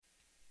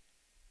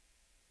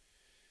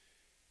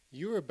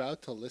You're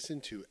about to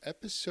listen to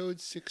episode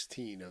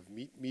 16 of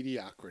Meet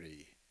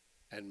Mediocrity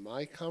and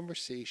my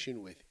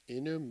conversation with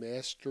inner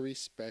mastery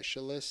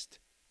specialist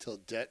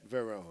Tildette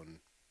Verone.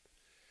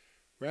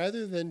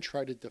 Rather than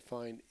try to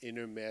define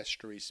inner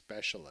mastery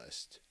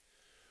specialist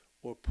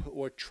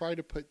or try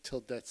to put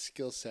Tildette's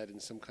skill set in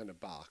some kind of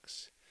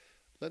box,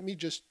 let me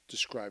just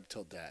describe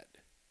Tildette.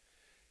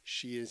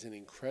 She is an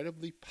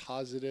incredibly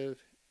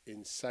positive,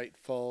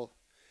 insightful,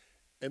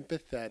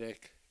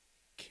 empathetic,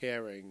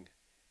 caring,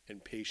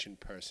 and patient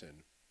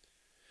person.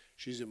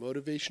 She's a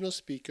motivational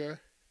speaker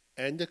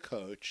and a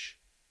coach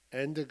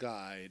and a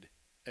guide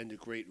and a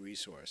great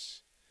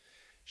resource.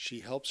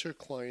 She helps her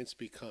clients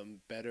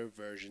become better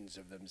versions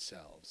of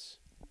themselves.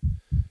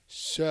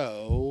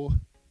 So,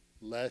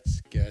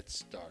 let's get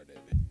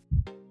started.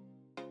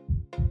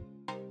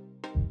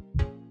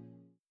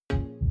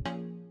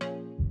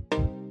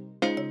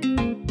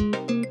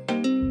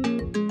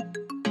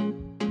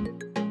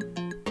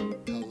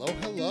 Hello,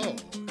 hello,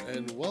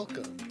 and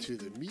welcome to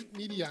the Meet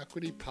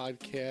Mediocrity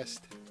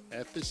Podcast,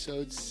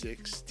 episode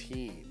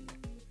 16.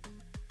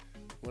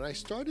 When I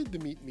started the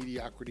Meet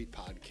Mediocrity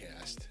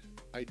Podcast,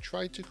 I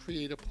tried to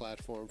create a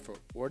platform for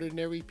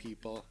ordinary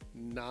people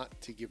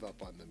not to give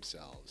up on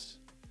themselves,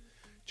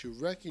 to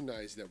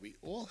recognize that we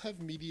all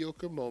have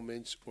mediocre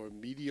moments or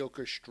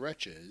mediocre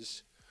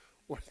stretches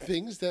or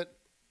things that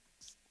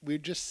we're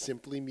just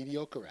simply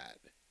mediocre at.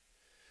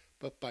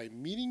 But by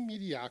meeting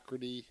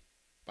mediocrity,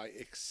 by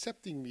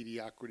accepting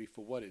mediocrity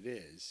for what it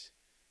is,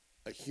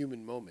 a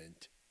human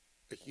moment,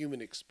 a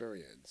human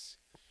experience,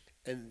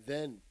 and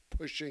then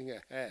pushing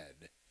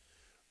ahead,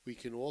 we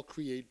can all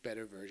create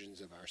better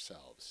versions of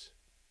ourselves.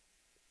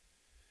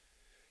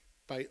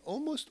 By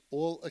almost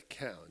all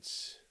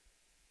accounts,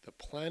 the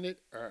planet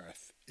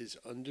Earth is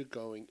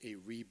undergoing a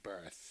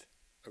rebirth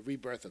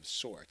of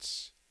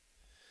sorts.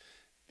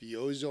 The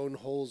ozone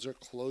holes are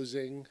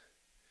closing,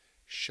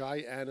 shy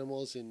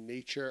animals in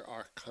nature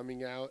are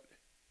coming out,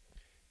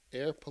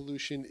 air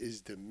pollution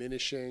is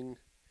diminishing,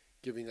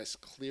 giving us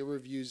clearer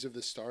views of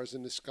the stars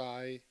in the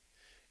sky,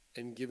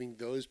 and giving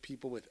those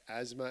people with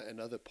asthma and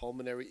other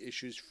pulmonary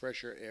issues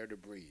fresher air to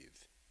breathe.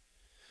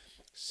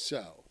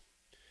 So,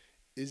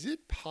 is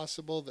it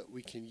possible that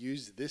we can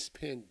use this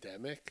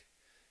pandemic,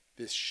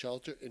 this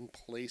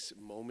shelter-in-place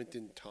moment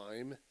in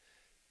time,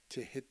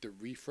 to hit the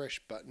refresh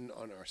button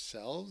on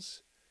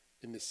ourselves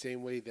in the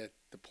same way that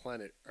the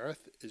planet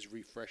Earth is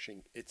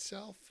refreshing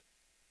itself?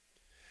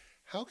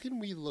 How can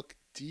we look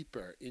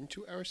deeper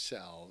into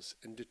ourselves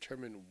and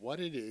determine what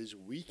it is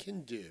we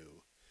can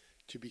do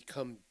to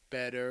become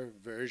better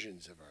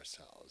versions of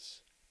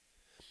ourselves?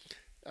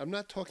 I'm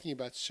not talking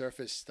about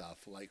surface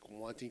stuff like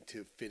wanting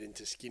to fit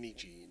into skinny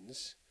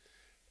jeans,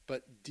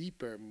 but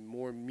deeper,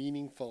 more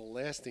meaningful,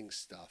 lasting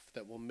stuff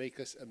that will make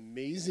us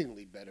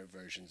amazingly better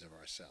versions of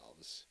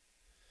ourselves.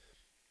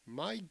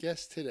 My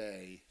guest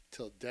today,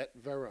 Tildette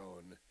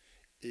Verone,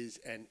 is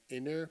an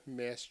inner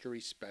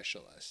mastery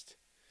specialist,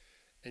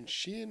 and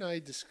she and I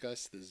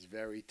discuss this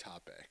very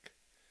topic.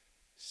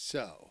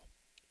 So,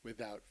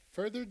 without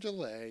further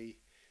delay,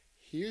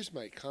 here's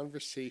my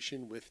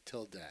conversation with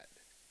Tildette.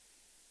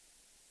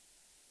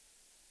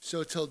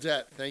 So,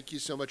 Tildette, thank you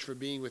so much for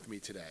being with me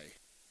today.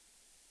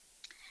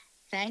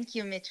 Thank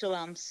you, Mitchell.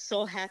 I'm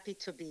so happy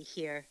to be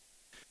here.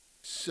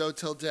 So,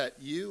 Tildette,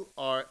 you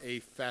are a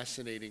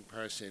fascinating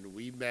person.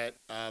 We met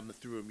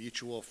through a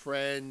mutual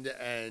friend,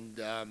 and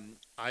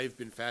I've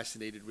been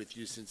fascinated with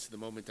you since the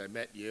moment I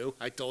met you.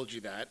 I told you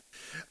that.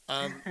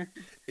 Um,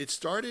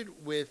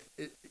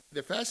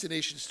 the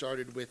fascination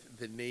started with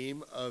the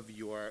name of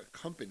your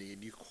company,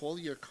 and you call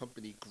your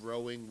company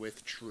Growing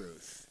with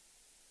Truth.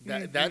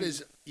 That hmm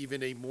is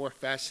even a more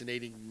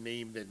fascinating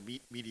name than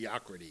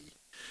mediocrity.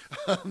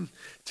 Um,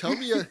 tell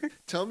me a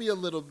tell me a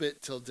little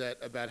bit,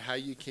 Tildette, about how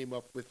you came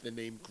up with the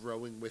name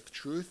Growing with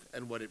Truth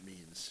and what it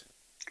means.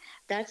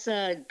 That's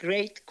a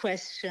great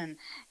question.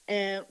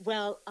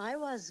 I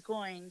was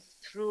going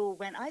through,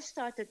 when I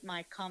started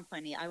my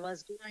company, I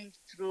was going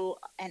through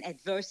an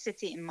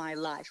adversity in my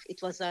life.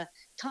 It was a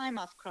time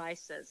of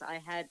crisis.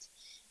 I had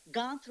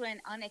gone through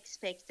an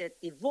unexpected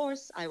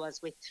divorce. I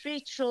was with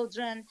three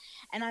children,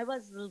 and I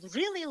was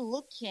really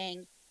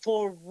looking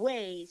for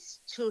ways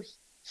to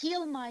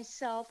heal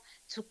myself,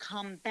 to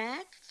come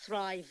back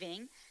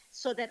thriving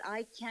so that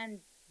I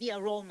can be a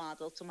role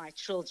model to my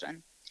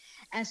children.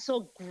 And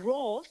so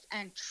growth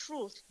and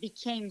truth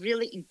became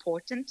really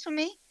important to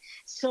me.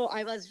 So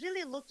I was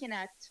really looking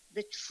at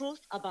the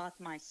truth about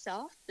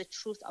myself, the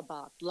truth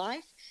about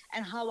life,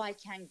 and how I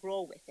can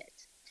grow with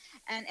it.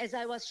 And as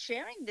I was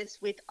sharing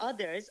this with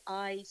others,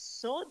 I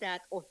saw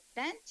that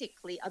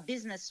authentically a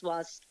business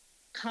was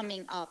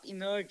coming up,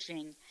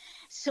 emerging.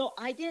 So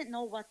I didn't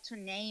know what to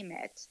name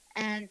it.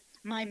 And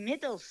my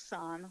middle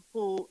son,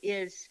 who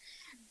is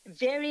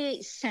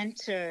very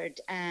centered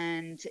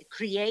and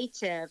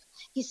creative,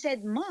 he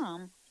said,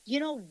 Mom, you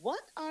know,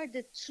 what are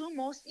the two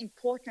most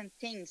important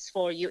things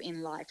for you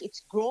in life? It's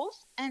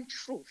growth and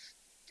truth.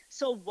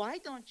 So why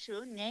don't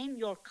you name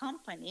your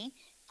company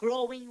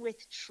Growing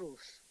with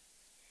Truth?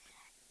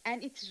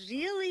 And it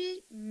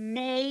really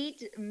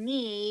made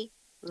me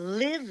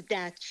live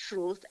that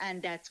truth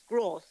and that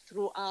growth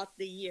throughout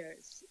the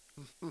years.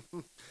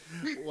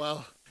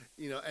 Well,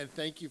 and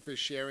thank you for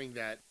sharing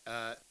that,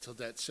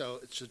 Tildette. So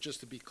just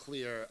to be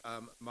clear,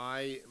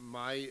 my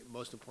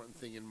most important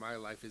thing in my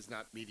life is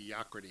not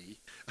mediocrity.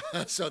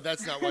 So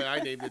that's not why I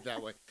named it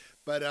that way.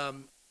 But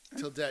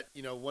Tildette,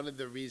 one of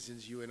the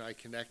reasons you and I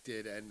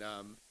connected, and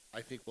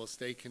I think we'll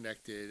stay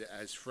connected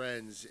as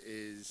friends,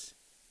 is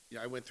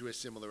I went through a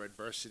similar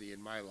adversity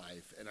in my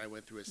life, and I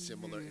went through a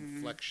similar Mm-hmm.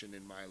 inflection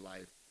in my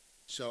life.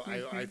 So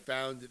I Mm-hmm.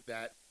 found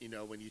that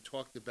when you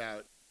talked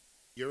about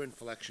your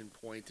inflection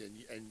point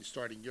and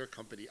starting your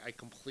company, I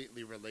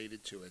completely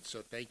related to it.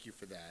 So thank you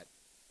for that.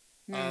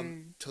 Mm.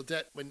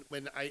 Tildette,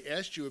 when I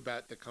asked you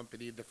about the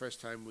company the first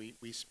time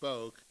we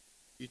spoke,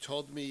 you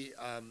told me,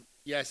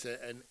 yes,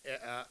 and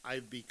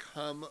I've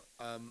become,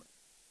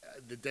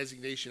 the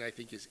designation I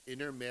think is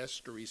inner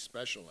mastery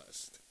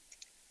specialist.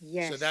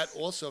 So that Yes.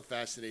 also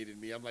fascinated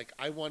me. I'm like,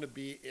 I want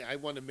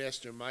to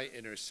master my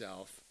inner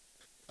self.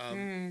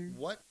 Mm.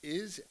 What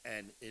is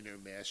an inner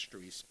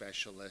mastery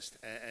specialist,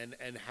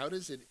 and how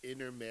does an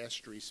inner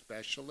mastery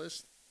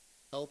specialist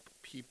help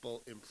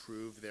people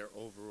improve their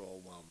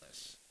overall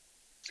wellness?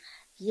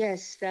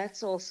 Yes,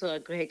 that's also a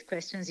great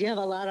question. You have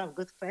a lot of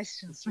good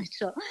questions,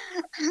 Mitchell.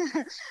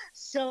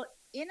 So,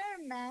 inner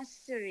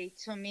mastery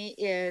to me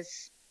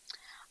is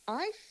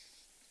I,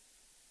 f-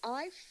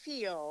 I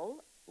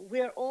feel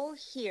we're all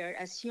here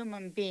as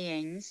human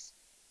beings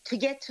to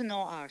get to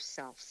know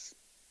ourselves.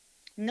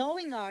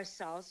 Knowing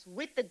ourselves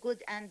with the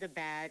good and the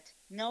bad,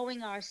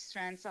 knowing our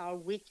strengths, our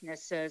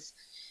weaknesses,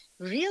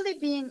 really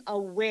being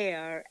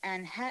aware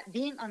and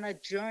being on a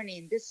journey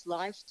in this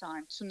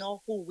lifetime to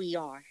know who we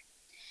are.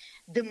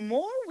 The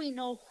more we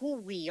know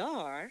who we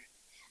are,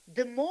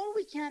 the more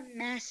we can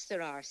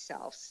master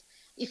ourselves.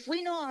 If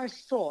we know our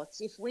thoughts,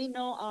 if we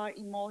know our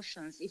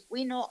emotions, if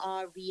we know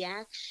our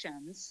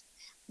reactions,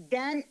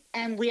 then,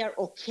 and we are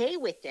okay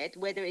with it,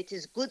 whether it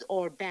is good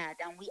or bad,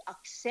 and we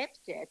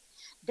accept it,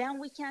 then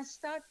we can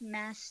start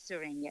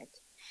mastering it.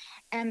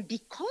 And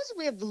because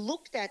we have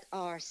looked at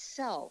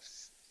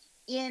ourselves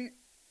in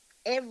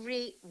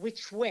every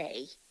which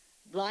way,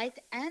 light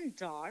and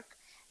dark,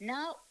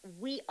 now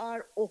we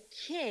are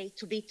okay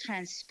to be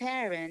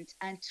transparent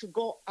and to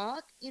go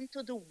out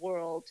into the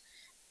world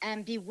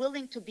and be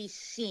willing to be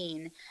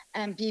seen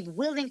and be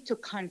willing to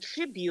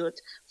contribute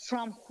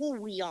from who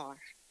we are.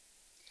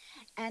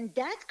 And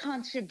that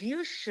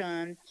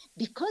contribution,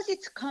 because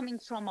it's coming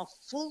from a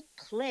full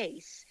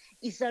place,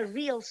 is a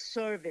real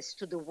service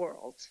to the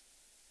world.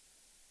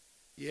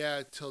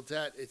 Yeah,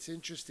 Tildette, it's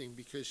interesting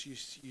because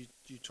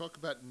you talk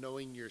about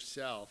knowing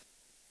yourself,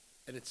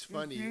 and it's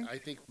funny. Mm-hmm. I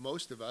think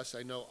most of us,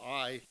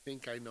 I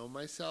think I know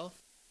myself.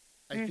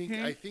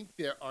 Mm-hmm. I think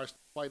there are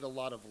quite a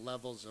lot of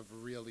levels of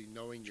really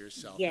knowing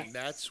yourself, and Yes.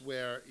 that's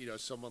where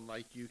someone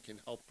like you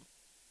can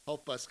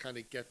help us kind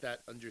of get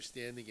that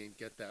understanding and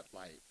get that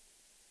light.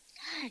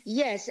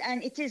 Yes,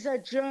 and it is a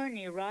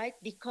journey, right?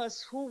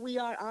 Because who we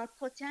are, our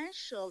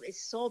potential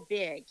is so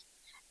big,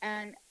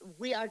 and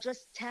we are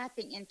just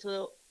tapping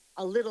into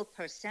a little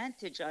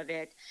percentage of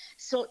it.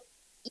 So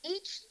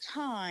each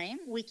time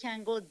we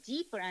can go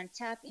deeper and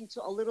tap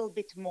into a little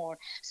bit more.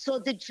 So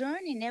the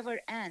journey never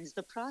ends,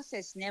 the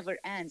process never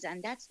ends,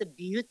 and that's the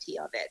beauty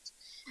of it.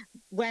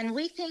 When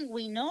we think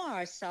we know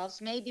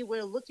ourselves, maybe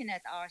we're looking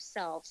at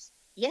ourselves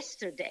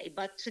yesterday,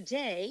 but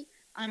today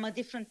I'm a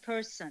different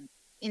person.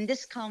 In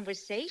this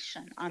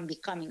conversation, I'm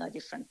becoming a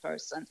different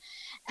person.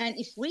 And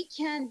if we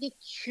can be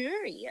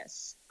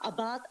curious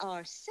about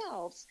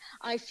ourselves,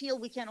 I feel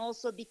we can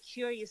also be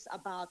curious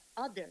about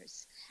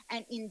others.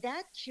 And in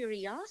that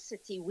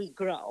curiosity, we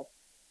grow.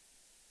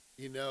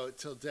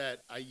 Tildette,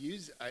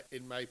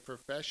 in my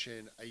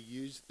profession, I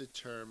use the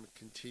term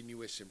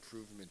continuous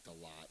improvement a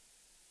lot.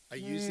 I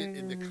use it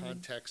in the Mm,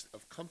 context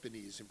of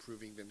companies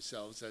improving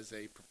themselves as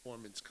a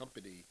performance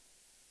company.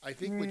 I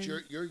think what mm,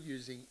 you're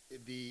using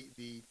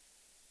the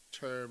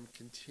term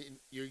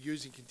you're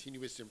using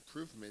continuous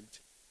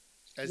improvement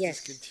as this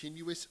yes.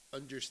 continuous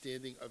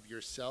understanding of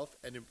yourself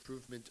and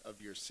improvement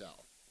of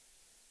yourself.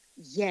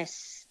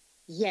 Yes,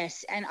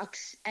 yes, and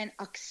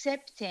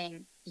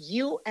accepting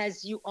you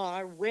as you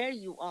are, where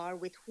you are,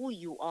 with who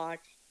you are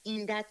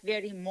in that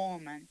very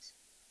moment,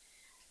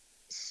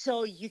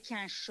 so you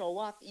can show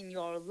up in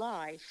your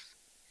life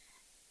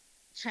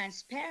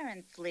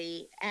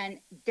transparently, and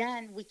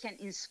then we can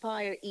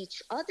inspire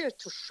each other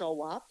to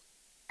show up.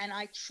 And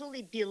I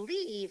truly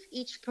believe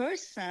each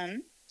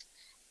person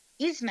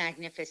is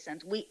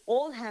magnificent. We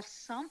all have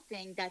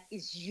something that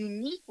is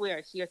unique.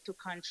 We're here to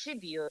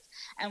contribute.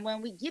 And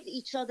when we give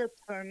each other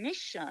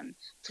permission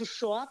to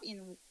show up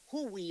in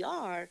who we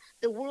are,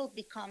 the world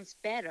becomes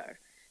better.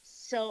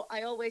 So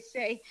I always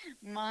say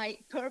my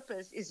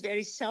purpose is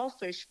very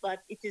selfish, but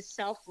it is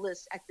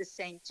selfless at the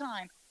same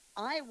time.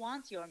 I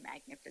want your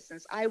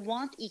magnificence. I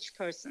want each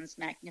person's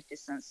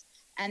magnificence.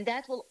 And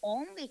that will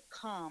only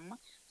come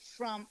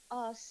from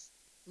us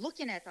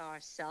looking at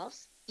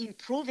ourselves,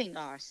 improving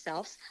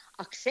ourselves,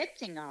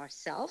 accepting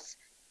ourselves,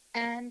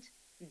 and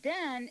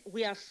then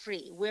we are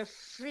free. We're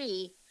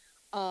free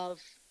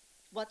of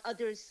what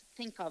others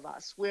think of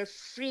us. We're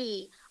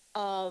free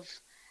of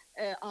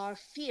our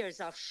fears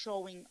of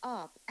showing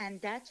up.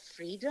 And that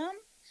freedom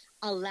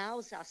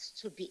allows us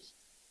to be.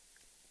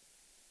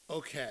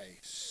 Okay,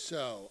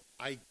 so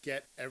I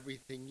get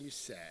everything you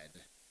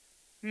said,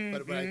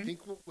 but what I Mm-hmm.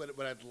 think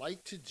what I'd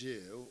like to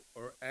do,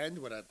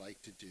 what I'd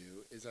like to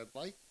do is I'd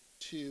like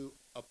to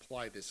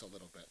apply this a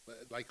little bit,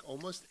 like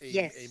almost a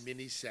Yes.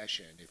 mini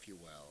session, if you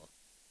will.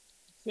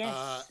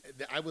 Uh, Yes.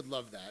 I would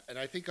love that, and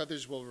I think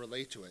others will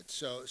relate to it.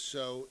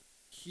 So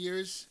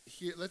here.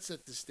 Let's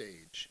set the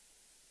stage.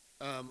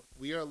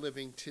 We are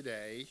living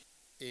today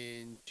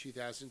in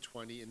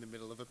 2020 in the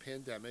middle of a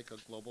pandemic, a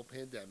global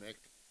pandemic.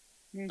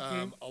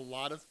 Mm-hmm. A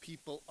lot of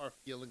people are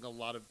feeling a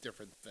lot of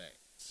different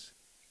things.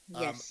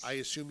 I Yes.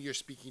 assume you're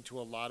speaking to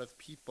a lot of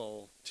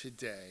people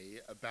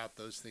today about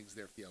those things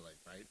they're feeling,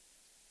 right?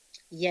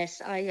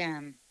 Yes, I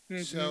am.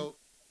 Mm-hmm. So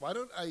why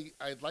don't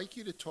I'd like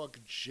you to talk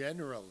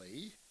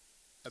generally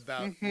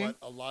about Mm-hmm. what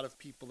a lot of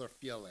people are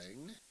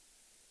feeling,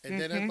 and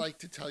then I'd Mm-hmm. like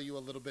to tell you a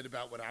little bit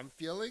about what I'm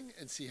feeling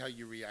and see how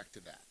you react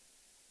to that.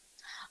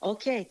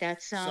 Okay,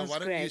 that So sounds why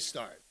don't you great.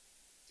 start?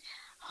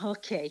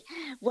 Okay.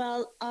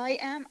 Well, I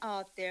am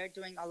out there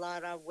doing a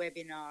lot of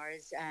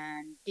webinars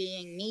and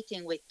being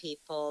meeting with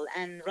people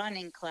and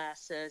running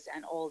classes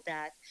and all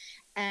that.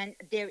 And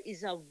there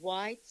is a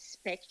wide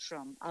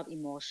spectrum of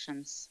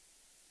emotions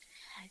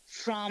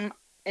from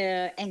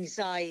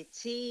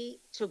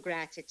anxiety to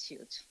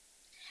gratitude.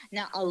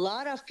 Now, a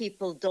lot of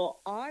people, though,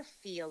 are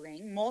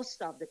feeling,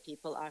 most of the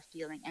people are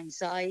feeling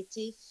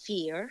anxiety,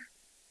 fear.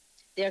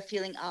 They're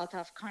feeling out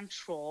of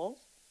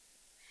control.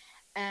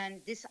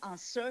 And this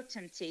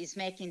uncertainty is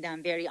making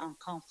them very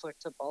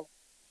uncomfortable.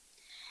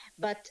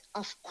 But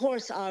of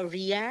course, our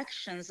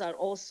reactions are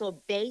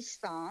also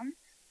based on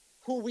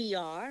who we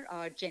are,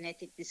 our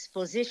genetic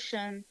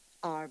disposition,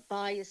 our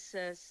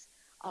biases,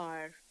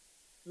 our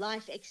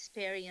life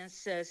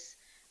experiences,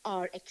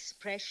 our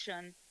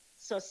expression.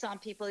 So some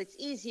people it's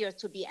easier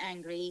to be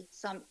angry,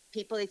 some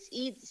people it's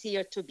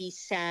easier to be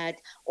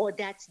sad, or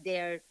that's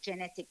their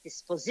genetic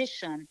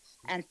disposition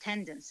and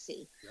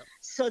tendency. Yep.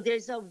 So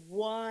there's a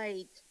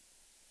wide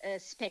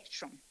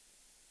spectrum.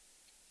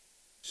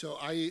 So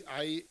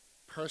I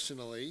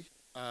personally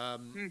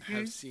have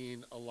Mm-hmm.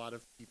 seen a lot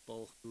of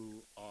people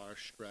who are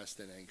stressed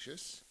and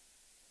anxious.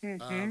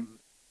 Mm-hmm. Um,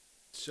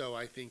 so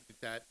I think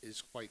that that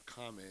is quite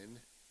common.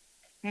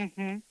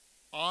 Mm-hmm.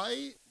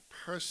 I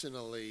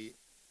personally,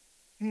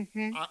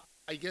 Mm-hmm. I,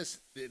 I guess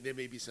there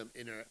may be some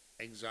inner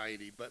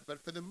anxiety, but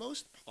for the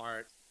most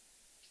part,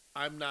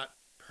 I'm not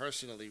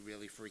personally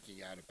really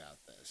freaking out about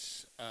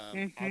this.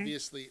 Mm-hmm.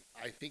 Obviously,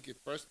 I think it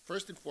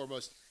first and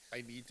foremost,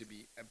 I need to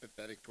be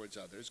empathetic towards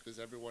others because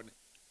everyone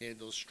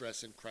handles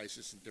stress and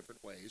crisis in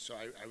different ways. So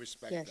I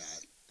respect that.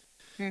 Yes.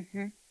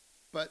 Mm-hmm.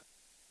 But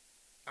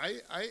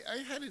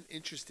I had an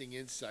interesting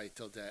insight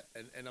till that,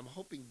 and I'm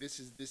hoping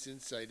this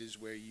insight is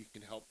where you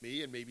can help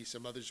me and maybe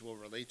some others will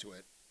relate to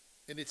it.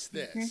 And it's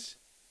Mm-hmm. this.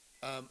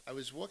 I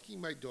was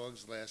walking my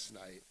dogs last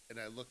night and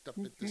I looked up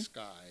at the Mm-hmm.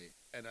 sky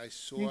and I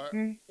saw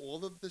Mm-hmm.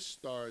 all of the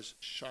stars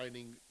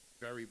shining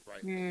very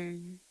brightly.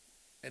 Mm-hmm.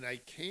 And I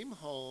came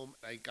home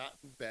and I got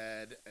in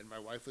bed and my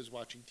wife was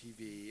watching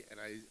TV and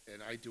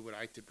I do what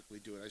I typically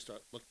do and I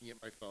start looking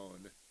at my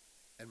phone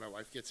and my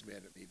wife gets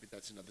mad at me, but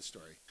that's another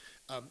story.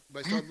 But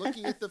I started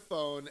looking at the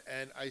phone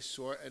and I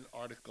saw an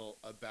article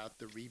about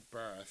the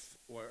rebirth,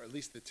 or at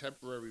least the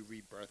temporary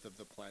rebirth of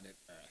the planet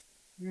Earth.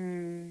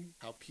 Mm-hmm.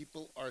 How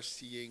people are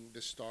seeing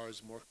the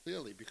stars more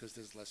clearly because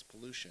there's less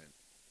pollution,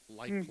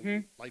 Mm-hmm.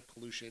 light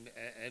pollution,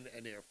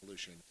 and air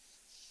pollution.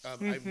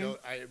 Mm-hmm.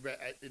 I read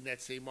in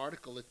that same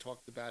article it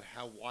talked about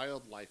how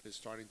wildlife is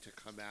starting to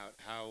come out,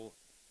 how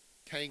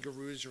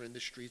kangaroos are in the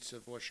streets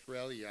of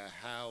Australia,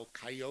 how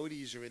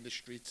coyotes are in the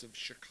streets of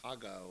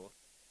Chicago,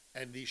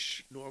 and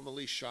these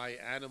normally shy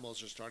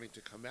animals are starting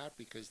to come out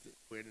because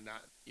we're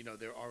not,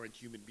 there aren't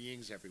human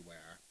beings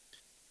everywhere.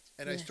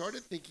 And I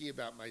started Yes. thinking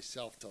about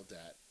myself till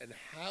that and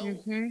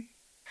Mm-hmm.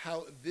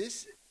 how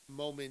this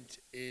moment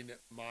in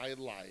my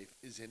life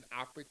is an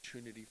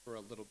opportunity for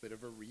a little bit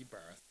of a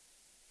rebirth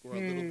or a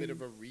little bit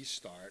of Mm-hmm. a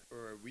restart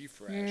or a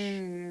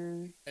refresh,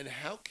 Mm-hmm. and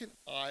how can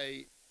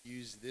I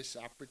use this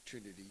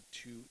opportunity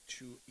to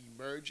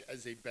emerge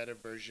as a better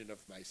version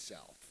of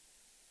myself?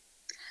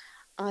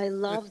 I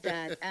love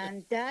that.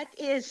 And that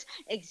is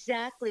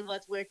exactly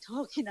what we're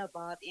talking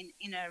about in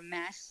Inner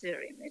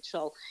Mastery,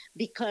 Mitchell,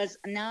 because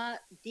now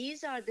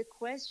these are the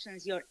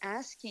questions you're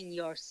asking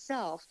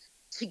yourself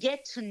to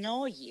get to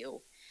know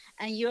you.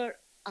 And you're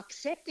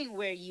accepting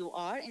where you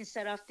are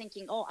instead of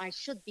thinking, oh, I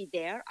should be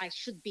there, I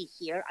should be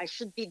here, I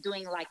should be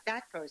doing like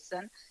that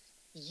person.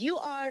 You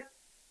are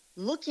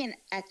looking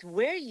at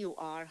where you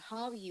are,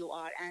 how you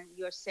are, and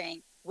you're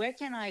saying, where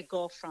can I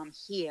go from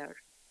here?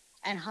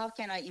 And how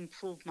can I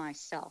improve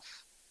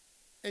myself?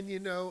 And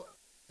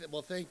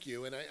well, thank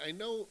you. And I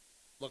know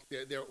Look,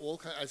 there are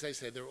all as I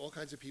said, there are all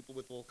kinds of people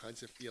with all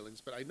kinds of feelings,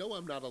 but I know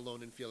I'm not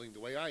alone in feeling the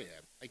way I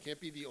am. I can't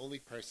be the only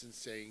person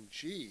saying,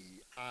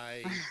 "Gee,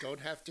 I don't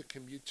have to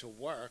commute to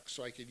work,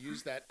 so I could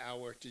use that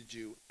hour to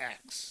do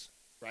X,"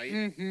 right?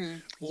 Mm-hmm.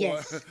 Or,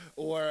 Yes.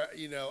 or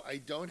I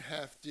don't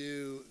have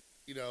to,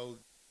 you know,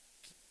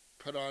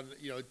 put on,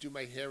 do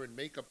my hair and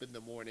makeup in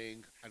the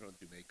morning. I don't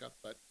do makeup,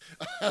 but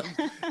um,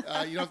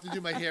 you don't have to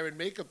do my hair and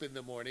makeup in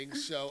the morning,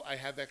 so I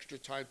have extra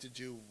time to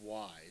do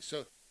Y.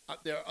 So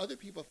there are other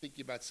people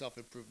thinking about self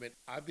improvement.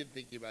 I've been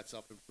thinking about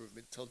self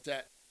improvement till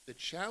debt. The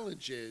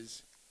challenge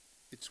is,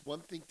 it's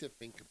one thing to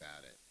think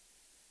about it.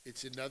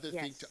 It's another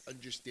thing to Yes.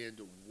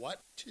 understand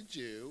what to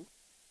do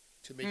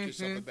to make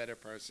yourself a Mm-hmm. better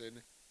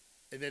person,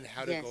 and then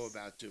how to go Yes.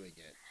 about doing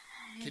it.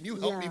 Can you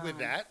help me with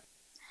Yeah. that?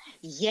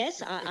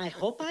 Yes, I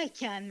hope I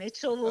can,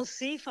 Mitchell. We'll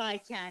see if I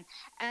can.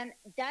 And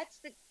that's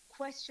the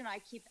question I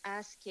keep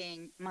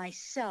asking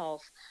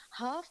myself,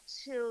 how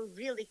to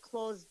really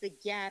close the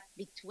gap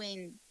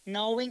between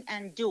knowing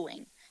and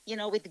doing.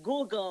 With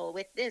Google,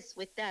 with this,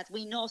 with that,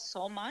 we know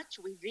so much,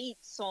 we read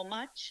so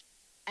much,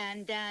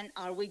 and then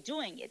are we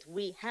doing it?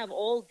 We have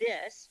all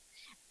this.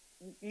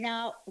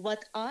 Now,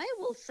 what I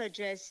will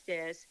suggest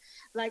is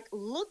like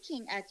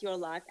looking at your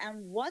life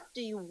and what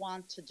do you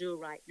want to do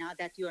right now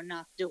that you're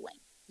not doing?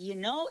 You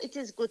know it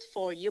is good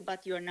for you,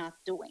 but you're not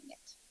doing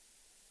it.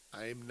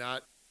 I am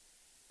not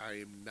I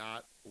am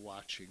not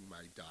watching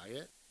my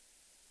diet.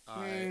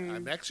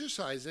 I'm Mm,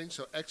 exercising,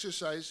 so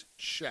exercise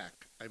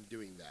check. I'm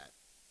doing that.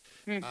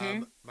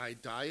 mm-hmm, My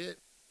diet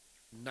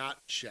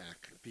not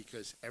check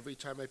because every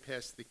time I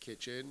pass the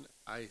kitchen,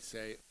 I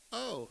say,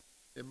 "Oh,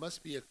 there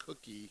must be a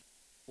cookie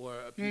or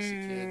a piece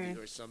of candy mm,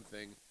 or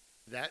something."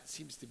 That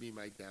seems to be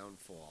my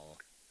downfall.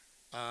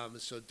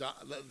 So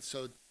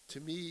to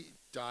me,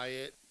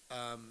 diet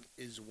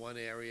is one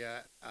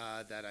area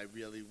that I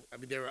really. I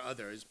mean, there are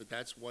others, but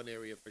that's one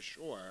area for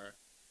sure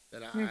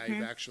that I've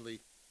mm-hmm.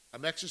 actually.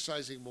 I'm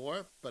exercising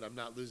more, but I'm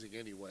not losing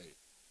any weight.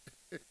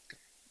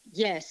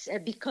 Yes,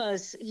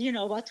 because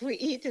what we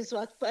eat is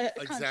what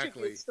Exactly.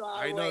 contributes to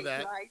our I know weight,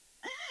 that. right?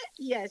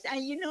 Yes,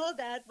 and you know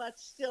that, but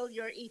still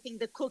you're eating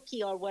the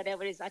cookie or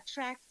whatever is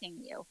attracting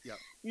you. Yep.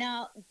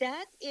 Now,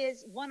 that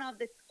is one of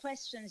the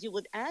questions you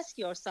would ask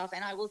yourself,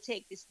 and I will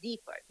take this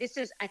deeper. This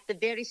is at the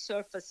very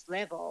surface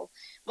level.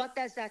 What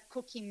does that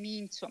cookie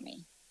mean to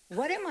me?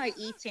 What am I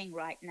eating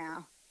right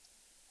now?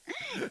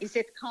 Is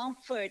it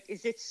comfort?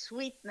 Is it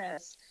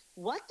sweetness?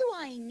 What do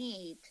I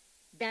need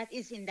that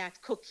is in that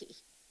cookie?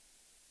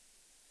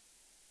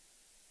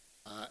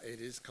 It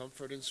is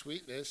comfort and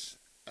sweetness.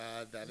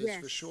 That is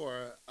for Yes.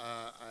 sure.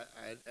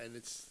 And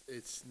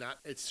it's not.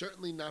 It's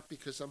certainly not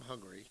because I'm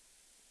hungry.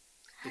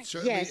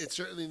 Yes. It's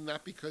certainly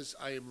not because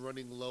I am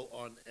running low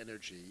on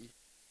energy.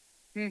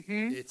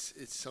 Mm-hmm. It's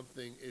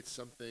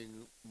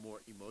something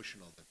more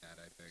emotional than that.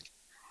 I think.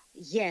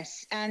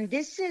 Yes, and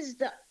this is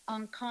the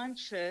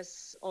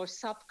unconscious or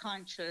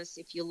subconscious,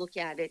 if you look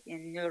at it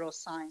in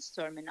neuroscience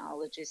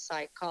terminology,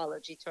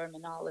 psychology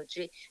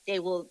terminology, they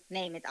will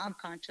name it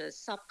unconscious,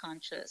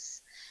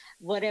 subconscious,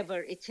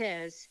 whatever it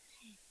is.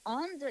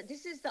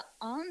 This is the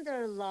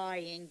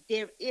underlying,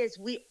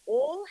 we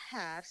all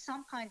have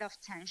some kind of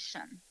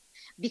tension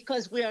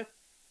because we're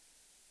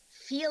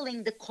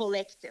feeling the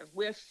collective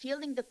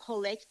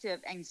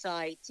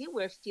anxiety,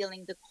 we're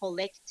feeling the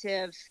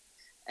collective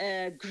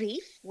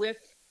grief, we're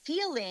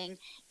feeling,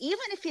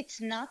 even if it's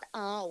not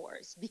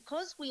ours,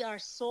 because we are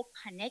so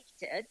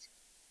connected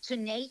to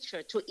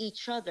nature, to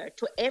each other,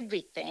 to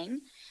everything,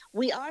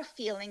 we are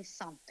feeling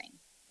something.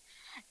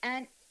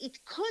 And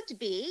it could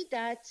be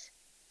that,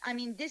 I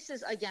mean, this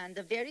is again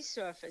the very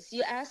surface.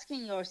 You're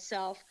asking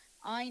yourself,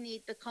 I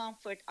need the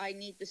comfort, I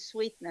need the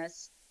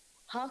sweetness.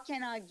 How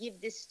can I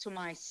give this to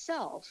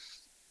myself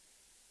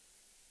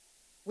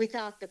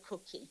without the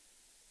cookie?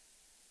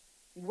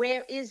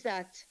 Where is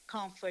that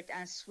comfort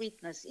and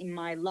sweetness in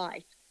my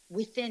life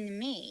within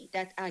me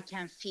that I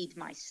can feed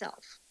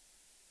myself?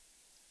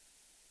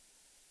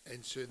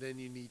 And so then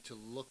you need to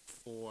look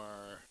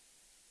for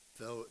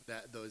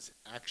those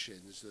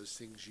actions, those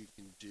things you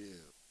can do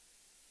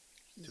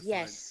to find.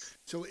 Yes.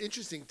 So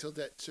interesting till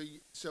that.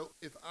 So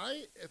if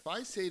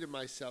I say to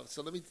myself,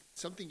 so let me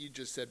something you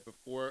just said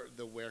before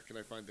the where can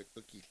I find the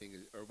cookie thing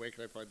or where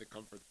can I find the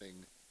comfort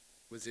thing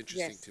was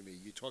interesting Yes. to me.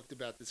 You talked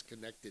about this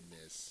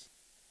connectedness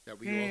that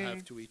we all have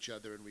Mm, to each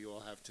other and we all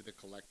have to the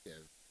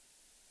collective,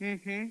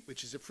 mm-hmm.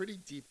 which is a pretty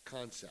deep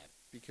concept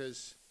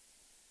because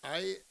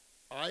I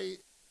I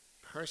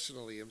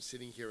personally am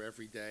sitting here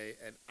every day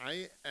and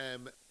I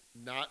am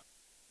not.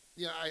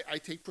 Yeah, I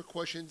take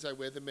precautions. I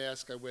wear the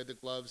mask. I wear the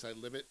gloves. I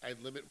limit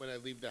when I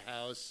leave the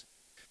house.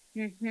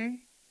 Mm-hmm.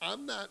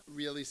 I'm not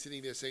really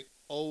sitting there saying,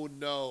 "Oh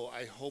no,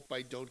 I hope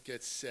I don't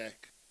get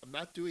sick." I'm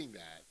not doing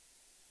that.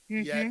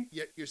 Yet Mm-hmm.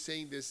 yet you're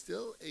saying there's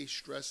still a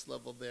stress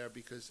level there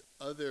because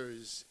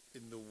others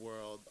in the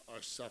world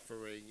are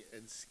suffering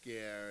and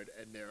scared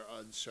and they're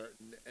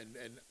uncertain and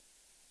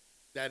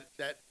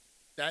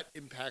that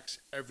impacts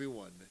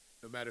everyone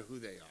no matter who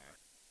they are.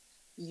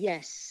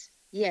 Yes.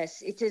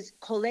 Yes. It is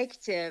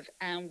collective,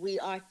 and we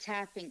are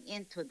tapping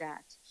into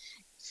that.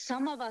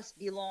 Some of us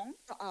belong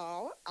to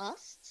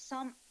us,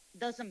 some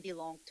doesn't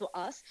belong to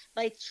us,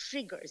 but it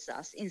triggers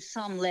us in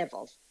some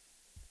level.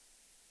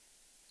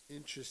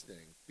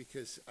 Interesting,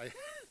 because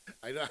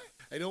I don't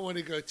I don't want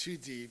to go too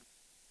deep,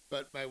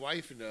 but my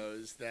wife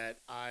knows that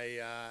I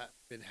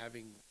been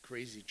having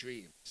crazy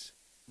dreams,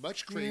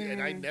 much crazy,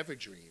 and I Mm, never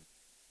dream,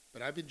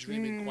 but I've been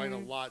dreaming quite a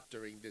mm, lot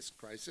during this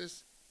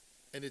crisis,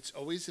 and it's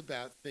always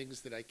about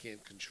things that I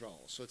can't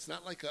control. So it's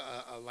not like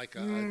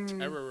mm,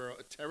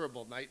 a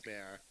terrible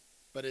nightmare,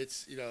 but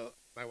it's,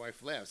 my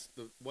wife laughs.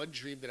 The one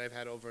dream that I've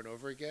had over and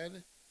over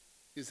again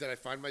is that I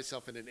find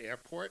myself in an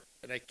airport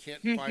and I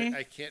can't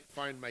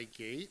find my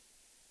gate,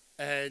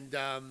 and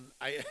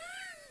I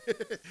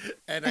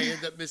and I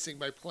end up missing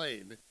my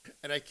plane,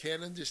 and I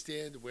can't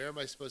understand where am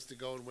I supposed to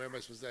go and where am I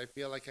supposed to. I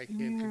feel like I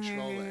can't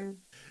control it,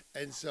 mm.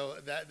 and so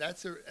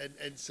that's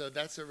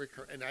a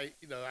recur. And I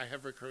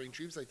have recurring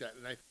dreams like that,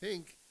 and I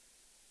think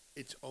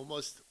it's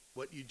almost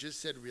what you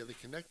just said really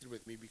connected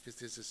with me because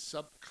there's a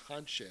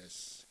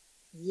subconscious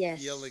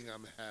Yes, feeling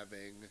I'm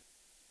having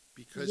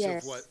because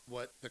of yes,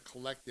 what the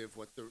collective,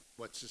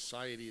 what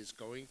society is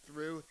going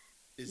through,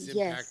 is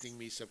impacting yes.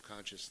 me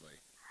subconsciously.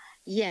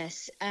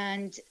 Yes,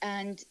 and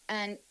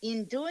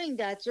in doing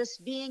that,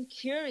 just being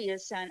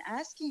curious and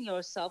asking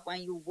yourself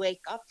when you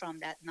wake up from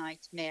that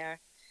nightmare,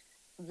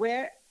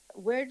 where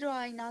where do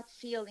I not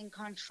feel in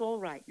control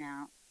right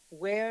now?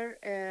 Where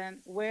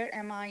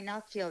am I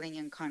not feeling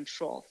in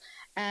control?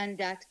 And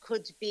that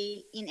could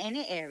be in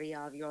any area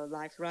of your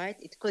life, right?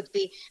 It could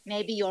be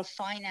maybe your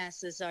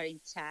finances are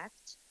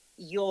intact,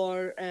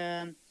 your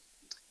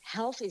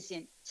health is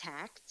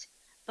intact,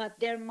 but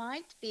there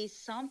might be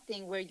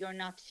something where you're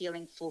not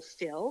feeling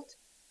fulfilled.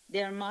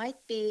 There might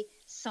be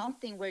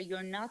something where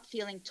you're not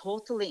feeling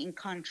totally in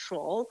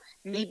control.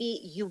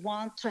 Maybe you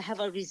want to have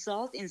a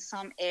result in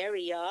some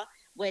area,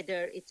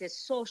 whether it is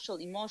social,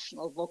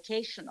 emotional,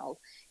 vocational.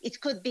 It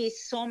could be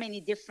so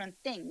many different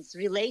things,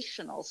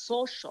 relational,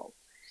 social.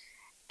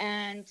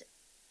 And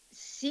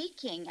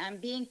seeking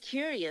and being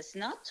curious,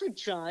 not to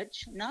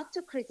judge, not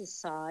to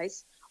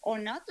criticize, or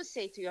not to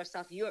say to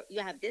yourself, you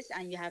have this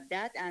and you have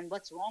that, and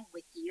what's wrong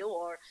with you,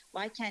 or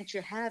why can't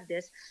you have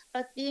this?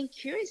 But being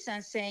curious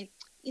and saying,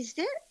 is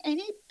there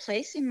any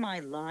place in my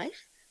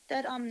life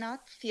that I'm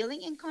not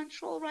feeling in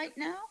control right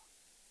now?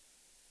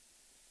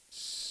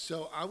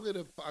 So I'm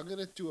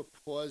gonna do a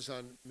pause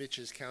on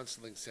Mitch's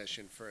counseling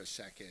session for a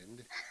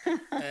second,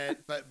 and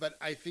but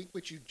I think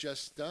what you've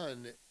just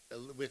done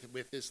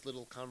with this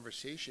little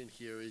conversation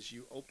here is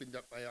you opened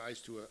up my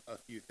eyes to a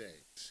few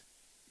things.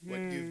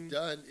 What you've Hmm.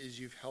 done is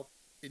you've helped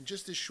in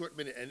just a short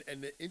minute,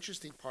 and the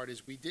interesting part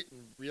is we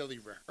didn't really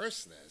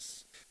rehearse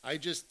this. I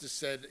just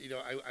said,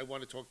 I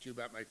want to talk to you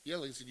about my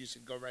feelings, and you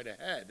said go right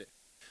ahead.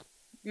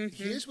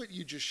 Mm-hmm. Here's what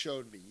you just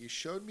showed me. You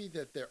showed me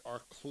that there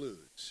are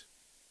clues.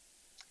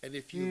 And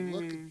if you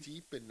look Mm.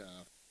 deep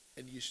enough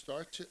and you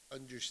start to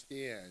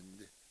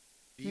understand,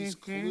 these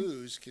Mm-hmm.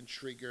 clues can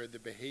trigger the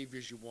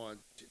behaviors you want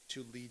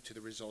to lead to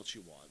the results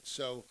you want.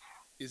 So,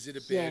 is it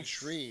a bad Yes.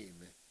 dream?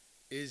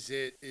 Is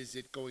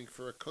it going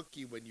for a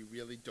cookie when you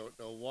really don't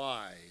know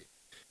why?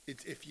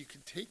 It's if you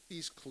can take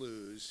these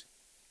clues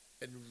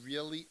and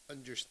really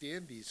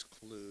understand these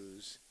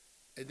clues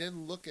and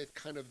then look at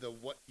kind of the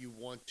what you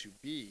want to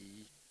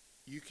be,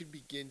 you can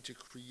begin to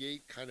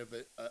create kind of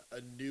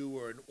a new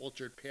or an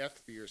altered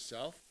path for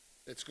yourself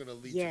that's going to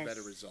lead to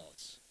better Yes.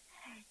 results.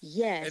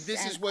 And Yes.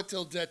 this And is what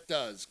Tildet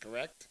does,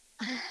 correct?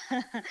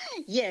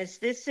 yes,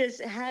 this is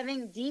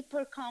having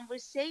deeper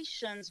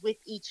conversations with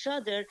each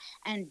other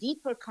and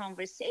deeper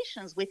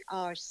conversations with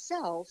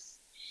ourselves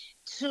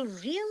to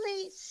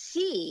really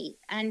see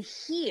and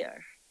hear,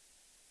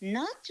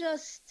 not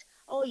just,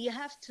 oh, you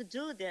have to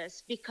do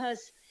this,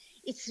 because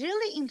it's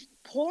really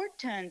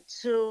important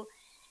to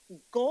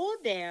go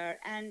there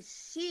and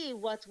see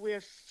what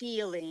we're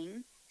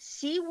feeling,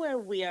 see where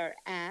we are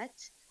at,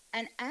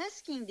 and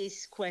asking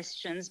these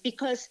questions,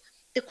 because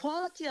the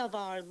quality of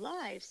our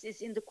lives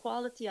is in the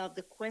quality of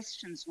the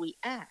questions we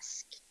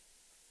ask.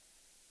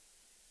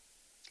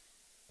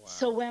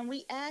 So Wow. when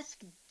we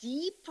ask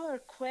deeper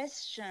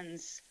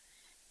questions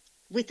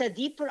with a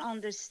deeper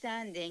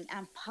understanding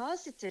and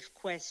positive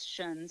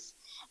questions,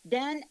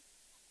 then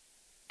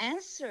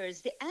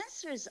the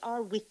answers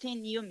are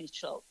within you,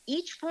 Mitchell.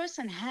 Each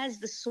person has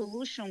the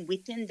solution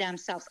within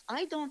themselves.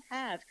 I don't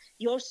have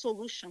your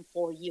solution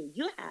for you,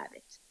 you have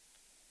it.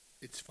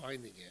 It's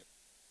finding it.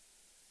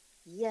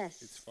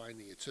 It's Yes.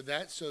 finding it. So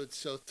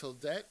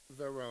Tildet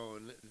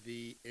Verone,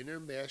 the inner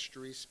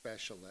mastery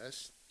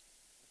specialist,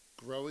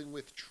 growing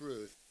with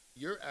truth,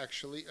 you're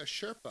actually a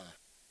Sherpa.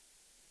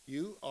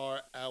 You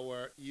are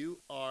our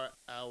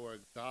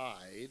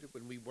guide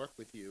when we work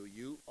with you.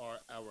 You are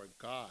our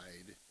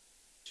guide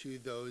to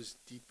those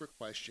deeper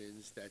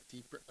questions, that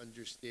deeper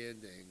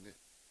understanding,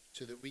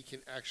 so that we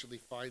can actually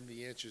find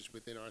the answers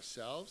within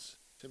ourselves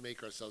to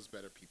make ourselves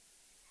better people.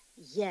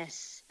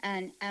 Yes,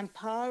 and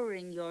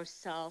empowering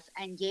yourself,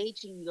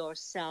 engaging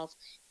yourself,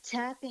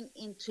 tapping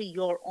into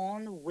your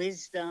own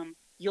wisdom,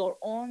 your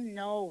own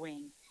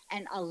knowing,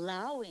 and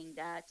allowing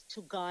that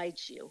to guide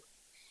you.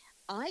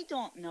 I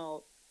don't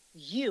know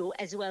you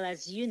as well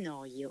as you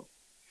know you.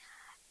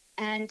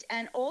 And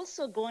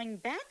also going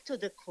back to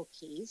the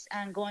cookies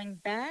and going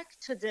back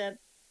to the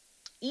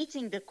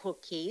eating the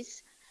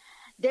cookies,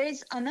 there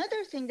is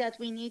another thing that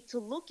we need to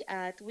look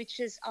at, which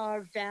is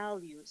our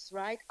values,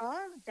 right?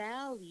 Our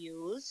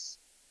values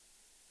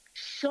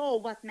show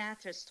what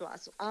matters to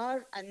us.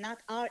 Our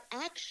not our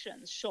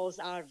actions shows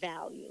our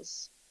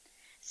values.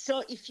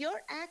 So if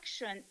your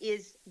action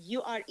is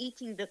you are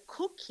eating the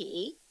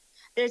cookie,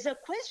 there's a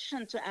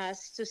question to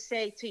ask to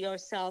say to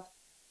yourself,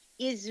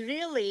 is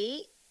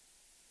really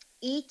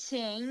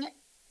eating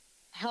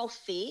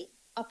healthy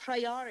a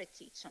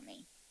priority to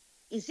me?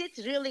 Is it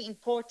really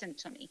important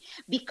to me?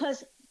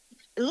 Because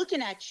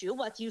looking at you,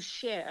 what you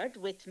shared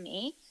with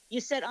me,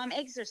 you said, I'm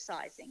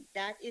exercising.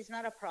 That is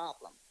not a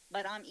problem,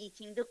 but I'm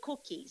eating the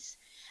cookies.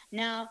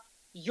 Now,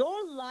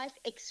 your life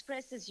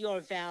expresses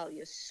your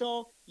values.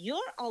 So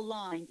you're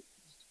aligned.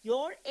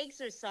 Your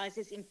exercise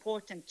is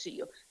important to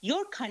you.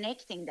 You're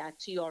connecting that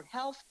to your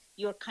health.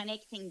 You're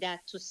connecting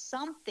that to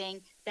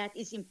something that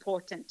is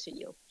important to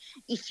you.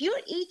 If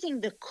you're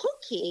eating the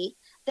cookie,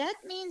 that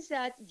means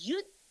that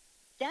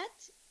that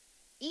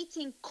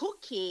eating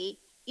cookie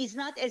is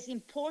not as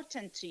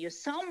important to you.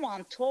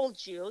 Someone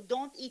told you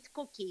don't eat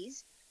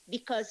cookies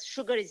because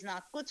sugar is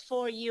not good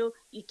for you,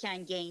 you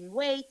can gain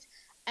weight,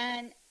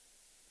 and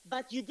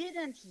but you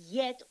didn't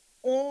yet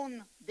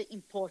own the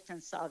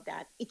importance of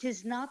that. It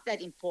is not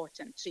that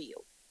important to you.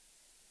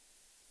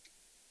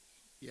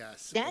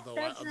 Yes, That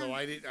although doesn't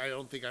I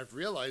don't think I've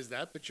realized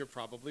that, but you're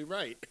probably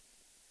right.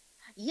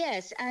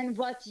 Yes, and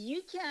what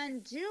you can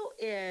do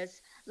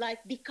is like,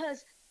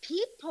 because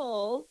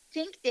people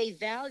think they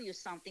value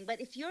something,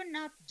 but if you're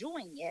not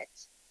doing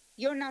it,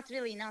 you're not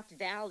really not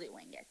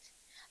valuing it.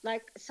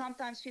 Like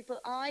sometimes people,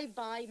 I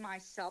buy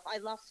myself, I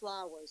love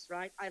flowers,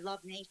 right? I love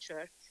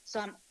nature.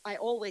 So I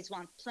always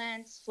want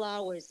plants,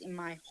 flowers in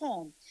my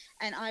home,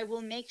 and I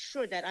will make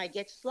sure that I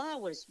get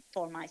flowers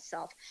for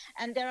myself.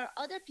 And there are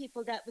other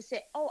people that will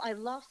say, oh, I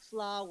love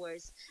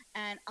flowers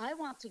and I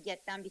want to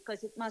get them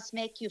because it must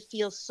make you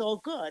feel so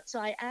good. So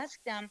I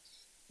ask them,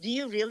 do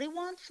you really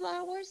want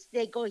flowers?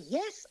 They go,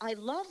 yes, I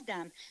love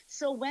them.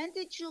 So when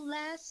did you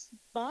last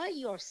buy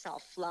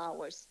yourself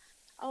flowers?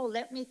 Oh,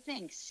 let me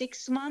think,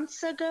 6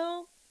 months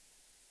ago,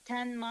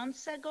 10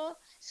 months ago.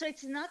 So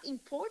it's not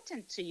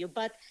important to you,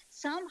 but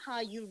somehow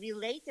you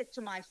relate it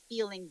to my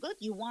feeling good.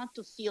 You want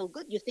to feel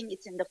good. You think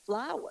it's in the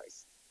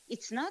flowers.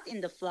 It's not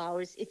in the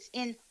flowers, it's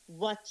in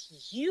what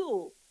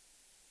you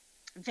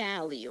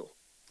value.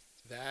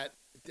 That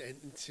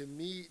and to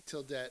me,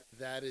 Tildette,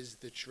 that is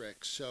the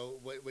trick. So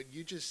what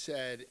you just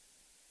said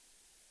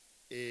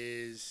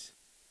is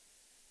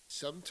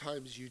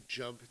sometimes you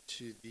jump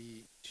to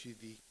the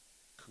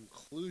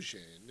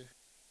conclusion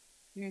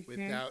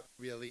Mm-hmm. without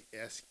really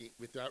asking,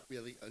 without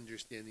really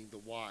understanding the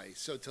why.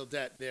 So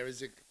Tildette, there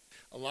is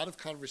a lot of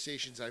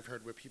conversations I've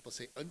heard where people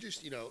say,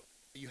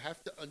 you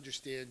have to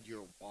understand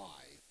your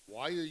why.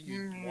 Why are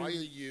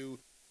Mm, you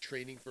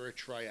training for a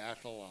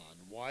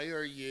triathlon? Why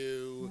are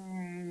you,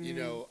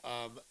 mm,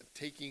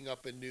 taking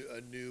up a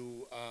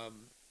new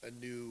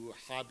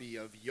hobby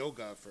of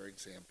yoga, for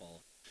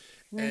example?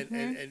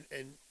 mm-hmm.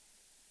 And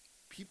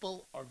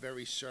people are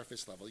very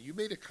surface level. You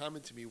made a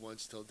comment to me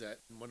once, Tildette,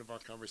 in one of our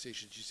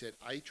conversations. You said,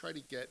 I try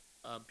to get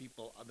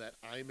people that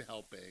I'm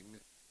helping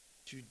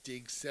to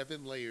dig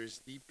 7 layers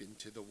deep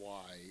into the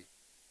why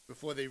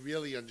before they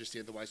really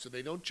understand the why. So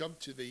they don't jump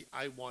to the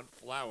I want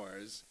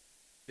flowers.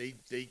 They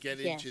get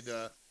into Yes.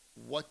 the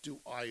what do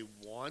I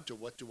want, or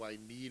what do I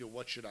need, or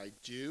what should I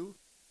do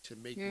to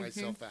make Mm-hmm.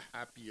 myself a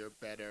happier,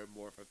 better,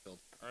 more fulfilled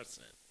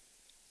person.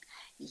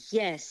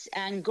 Yes,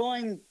 and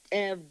going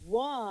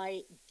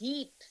why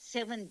deep,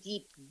 seven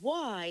deep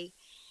why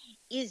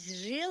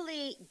is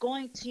really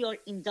going to your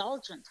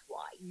indulgent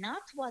why,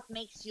 not what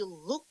makes you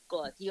look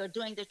good. You're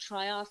doing the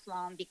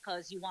triathlon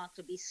because you want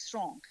to be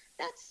strong.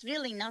 That's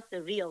really not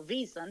the real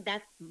reason.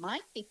 That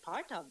might be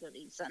part of the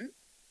reason,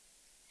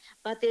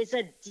 but there's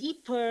a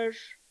deeper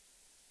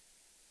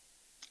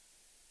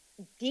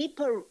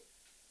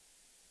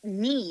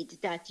need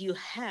that you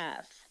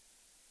have,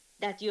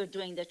 that you're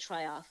doing the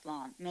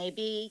triathlon.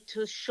 Maybe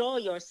to show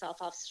yourself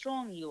how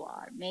strong you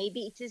are.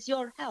 Maybe it is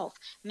your health.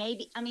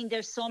 Maybe, I mean,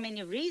 there's so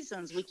many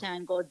reasons we Sure.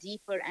 can go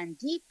deeper and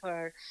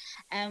deeper.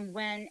 And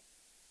when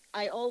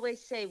I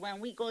always say, when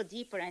we go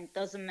deeper, and it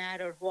doesn't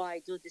matter who I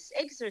do this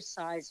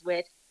exercise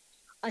with,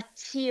 a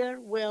tear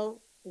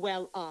will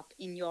well up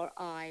in your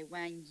eye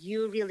when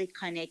you really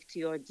connect to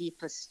your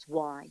deepest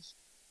why.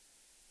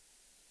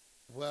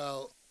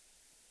 Well,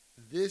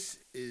 this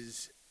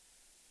is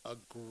a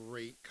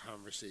great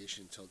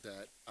conversation,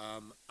 Tildette.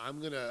 I'm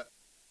going to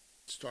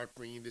start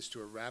bringing this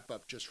to a wrap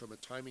up just from a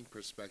timing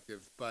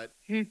perspective. But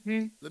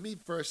Mm-hmm. let me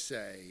first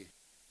say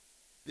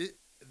this,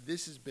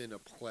 this has been a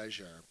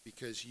pleasure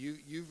because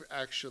you've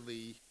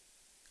actually,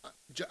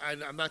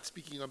 and I'm not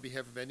speaking on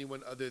behalf of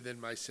anyone other than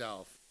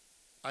myself.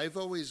 I've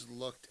always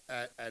looked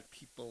at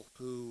people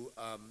who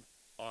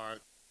are,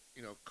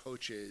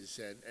 coaches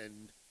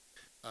and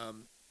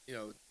um, you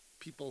know,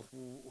 people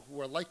who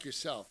are like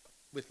yourself.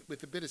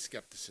 with a bit of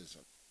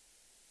skepticism.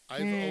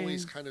 I've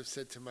always kind of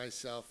said to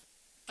myself,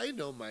 I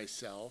know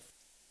myself.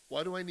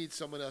 Why do I need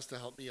someone else to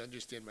help me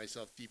understand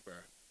myself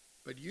deeper?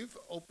 But you've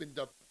opened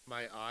up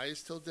my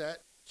eyes, Tildette,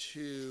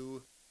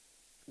 to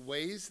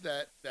ways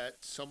that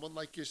someone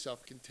like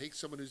yourself can take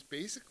someone who's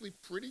basically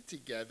pretty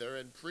together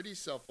and pretty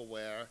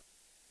self-aware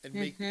and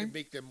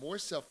make them more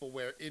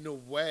self-aware in a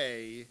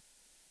way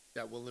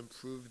that will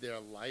improve their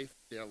life,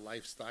 their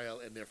lifestyle,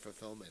 and their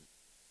fulfillment.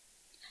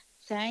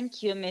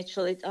 Thank you,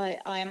 Mitchell. I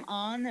am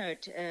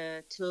honored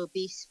to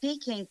be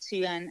speaking to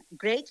you and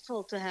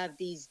grateful to have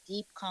these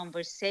deep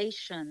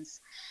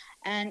conversations.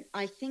 And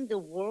I think the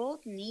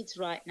world needs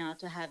right now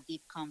to have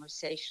deep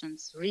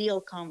conversations, real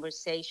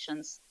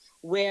conversations,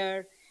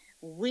 where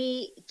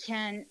we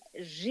can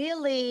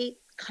really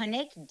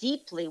connect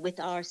deeply with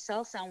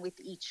ourselves and with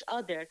each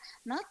other,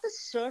 not the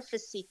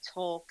surfacey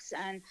talks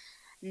and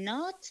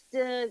not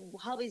the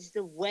how is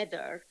the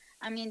weather.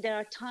 I mean, there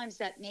are times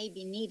that may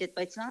be needed,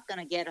 but it's not going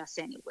to get us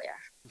anywhere.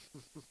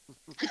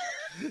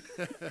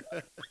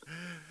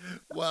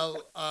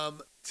 Well,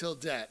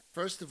 Tildette,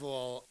 first of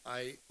all,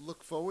 I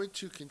look forward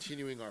to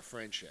continuing our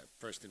friendship,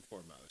 first and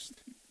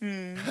foremost.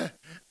 And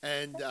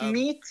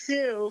Me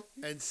too.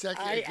 and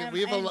second, I am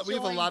we have a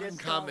enjoying lot in this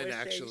common,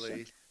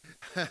 conversation.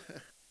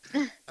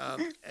 actually.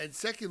 And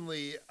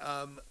secondly,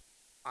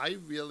 I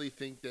really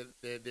think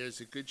that there's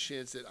a good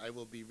chance that I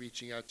will be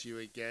reaching out to you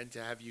again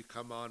to have you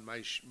come on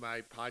my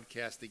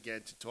podcast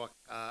again to talk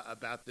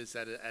about this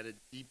at a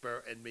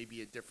deeper and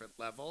maybe a different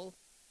level,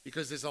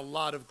 because there's a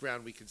lot of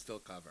ground we can still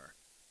cover.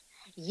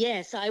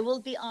 Yes, I will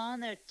be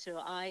honored to.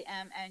 I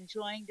am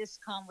enjoying this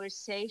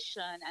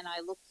conversation and I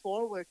look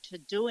forward to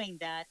doing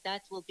that.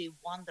 That will be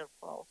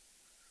wonderful.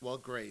 Well,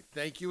 great.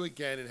 Thank you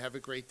again and have a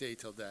great day,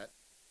 Tildette.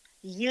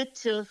 You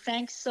too.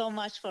 Thanks so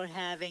much for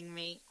having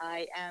me.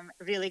 I am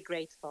really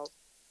grateful.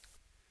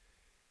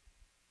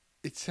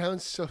 It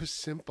sounds so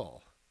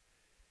simple.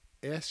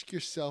 Ask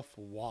yourself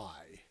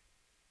why.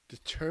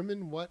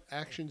 Determine what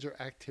actions or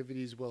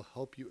activities will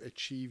help you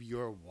achieve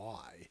your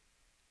why.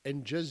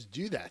 And just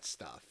do that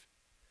stuff.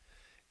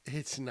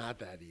 It's not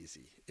that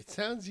easy. It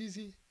sounds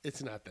easy.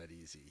 It's not that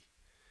easy.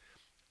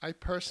 I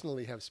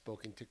personally have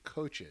spoken to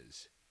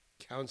coaches,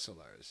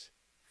 counselors,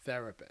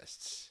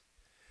 therapists.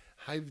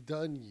 I've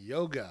done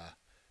yoga,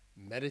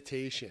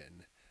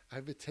 meditation.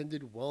 I've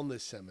attended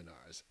wellness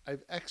seminars.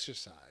 I've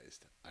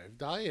exercised. I've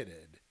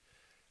dieted.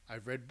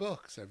 I've read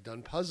books. I've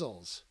done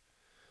puzzles.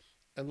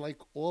 And like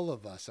all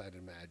of us, I'd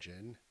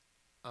imagine,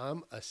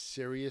 I'm a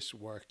serious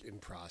work in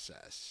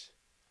process.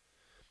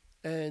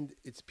 And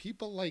it's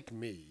people like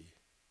me,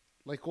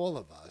 like all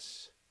of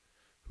us,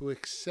 who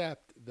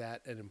accept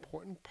that an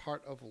important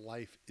part of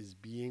life is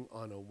being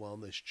on a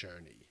wellness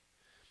journey,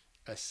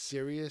 a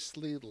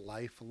seriously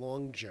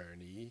lifelong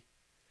journey,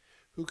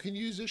 who can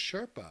use a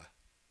Sherpa,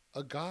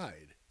 a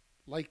guide,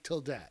 like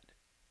Tildette.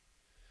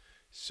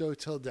 So,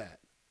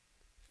 Tildette,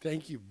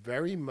 thank you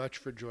very much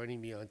for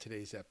joining me on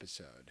today's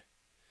episode.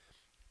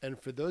 And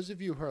for those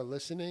of you who are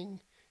listening,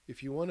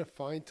 if you want to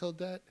find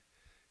Tildette,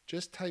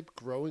 just type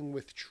Growing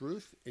with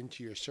Truth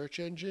into your search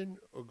engine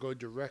or go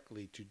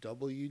directly to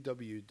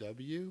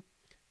www.tildet.com.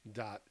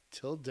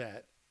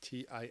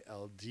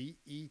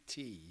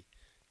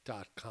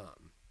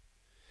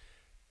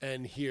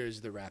 And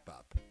here's the wrap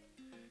up.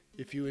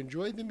 If you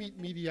enjoyed the Meet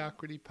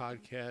Mediocrity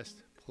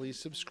podcast, please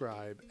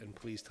subscribe and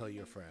please tell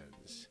your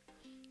friends.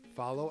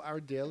 Follow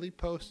our daily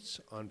posts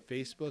on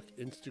Facebook,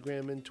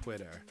 Instagram, and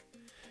Twitter,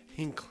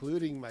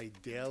 including my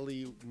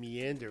daily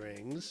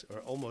meanderings, or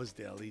almost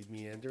daily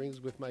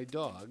meanderings with my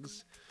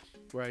dogs,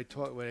 where I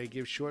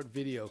give short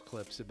video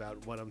clips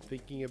about what I'm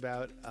thinking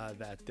about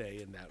that day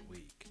and that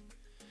week.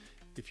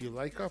 If you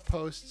like our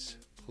posts,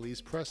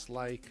 please press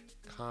like,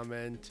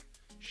 comment,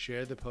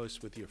 share the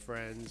post with your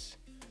friends,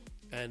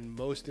 and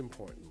most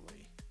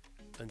importantly,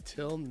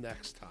 until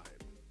next time,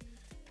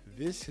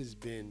 this has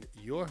been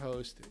your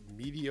host,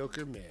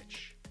 Mediocre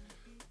Mitch,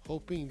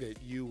 hoping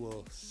that you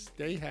will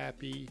stay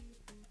happy,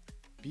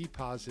 be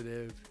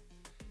positive,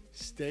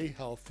 stay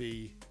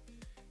healthy,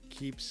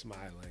 keep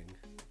smiling,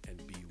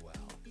 and be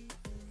well.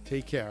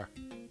 Take care.